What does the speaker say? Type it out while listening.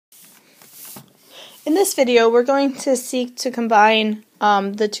In this video, we're going to seek to combine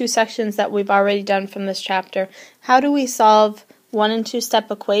the two sections that we've already done from this chapter. How do we solve 1- and 2-step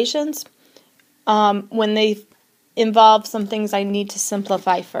equations when they involve some things I need to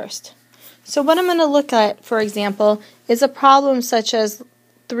simplify first? So what I'm going to look at, for example, is a problem such as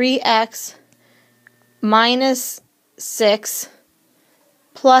 3x minus 6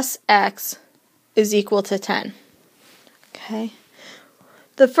 plus x is equal to 10. Okay.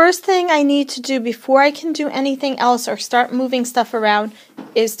 The first thing I need to do before I can do anything else or start moving stuff around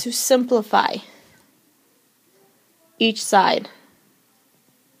is to simplify each side.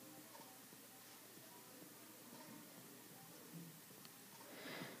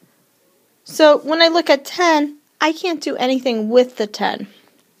 So when I look at 10, I can't do anything with the 10.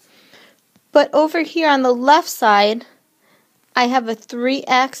 But over here on the left side, I have a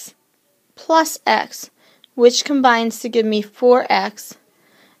 3x plus x, which combines to give me 4x.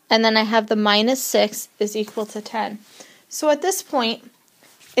 And then I have the minus 6 is equal to 10. So at this point,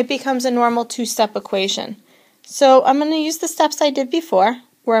 it becomes a normal 2-step equation. So I'm going to use the steps I did before,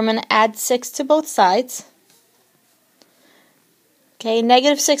 where I'm going to add 6 to both sides. Okay,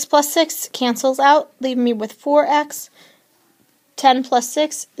 negative 6 plus 6 cancels out, leaving me with 4x. 10 plus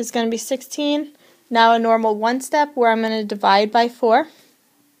 6 is going to be 16. Now a normal 1-step where I'm going to divide by 4.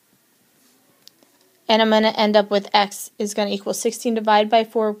 And I'm going to end up with x is going to equal 16 divided by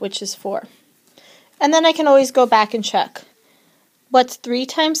 4, which is 4. And then I can always go back and check. What's 3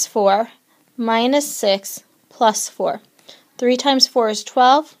 times 4 minus 6 plus 4? 3 times 4 is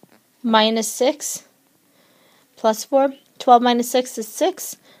 12 minus 6 plus 4. 12 minus 6 is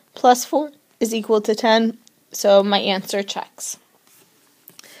 6 plus 4 is equal to 10. So my answer checks.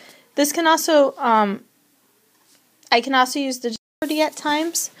 This can also, I can also use the majority at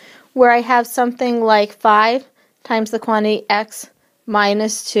times, where I have something like 5 times the quantity x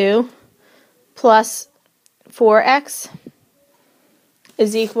minus 2 plus 4x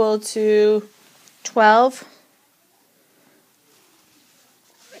is equal to 12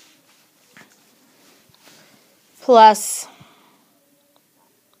 plus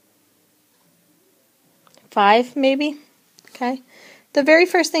 5 maybe. Okay. The very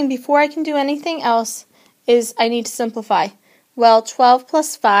first thing before I can do anything else is I need to simplify. Well, 12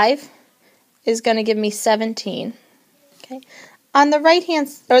 plus 5 is going to give me 17. Okay. On the right-hand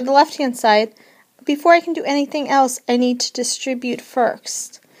or the left-hand side, before I can do anything else, I need to distribute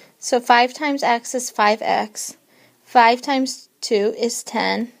first. So 5 times x is 5x. 5 times 2 is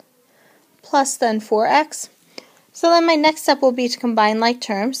 10, plus then 4x. So then my next step will be to combine like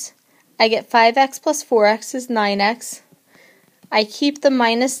terms. I get 5x plus 4x is 9x. I keep the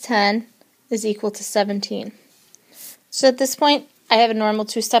minus 10 is equal to 17. So at this point, I have a normal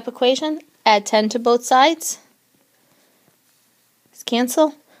 2-step equation. Add 10 to both sides. Let's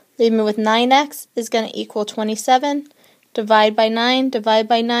cancel. Leave me with 9x is going to equal 27. Divide by 9, divide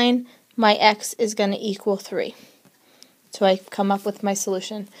by 9. My x is going to equal 3. So I've come up with my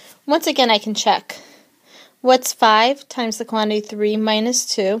solution. Once again, I can check. What's 5 times the quantity 3 minus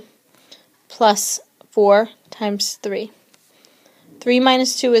 2 plus 4 times 3? 3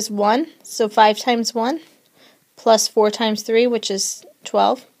 minus 2 is 1, so 5 times 1. Plus 4 times 3, which is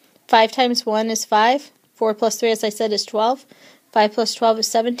 12. 5 times 1 is 5. 4 plus 3, as I said, is 12. 5 plus 12 is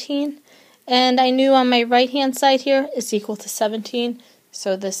 17. And I knew on my right-hand side here is equal to 17,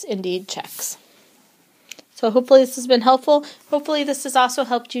 so this indeed checks. So hopefully this has been helpful. Hopefully this has also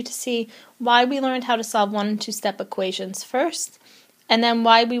helped you to see why we learned how to solve 1- and 2-step equations first, and then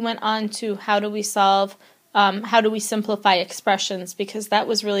why we went on to how do we simplify expressions, because that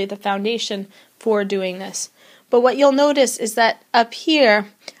was really the foundation for doing this. But what you'll notice is that up here,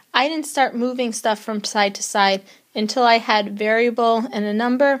 I didn't start moving stuff from side to side until I had variable and a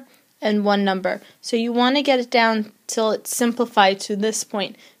number and one number. So you want to get it down till it's simplified to this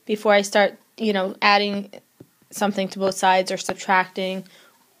point before I start, adding something to both sides or subtracting.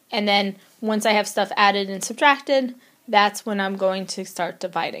 And then once I have stuff added and subtracted, that's when I'm going to start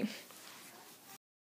dividing.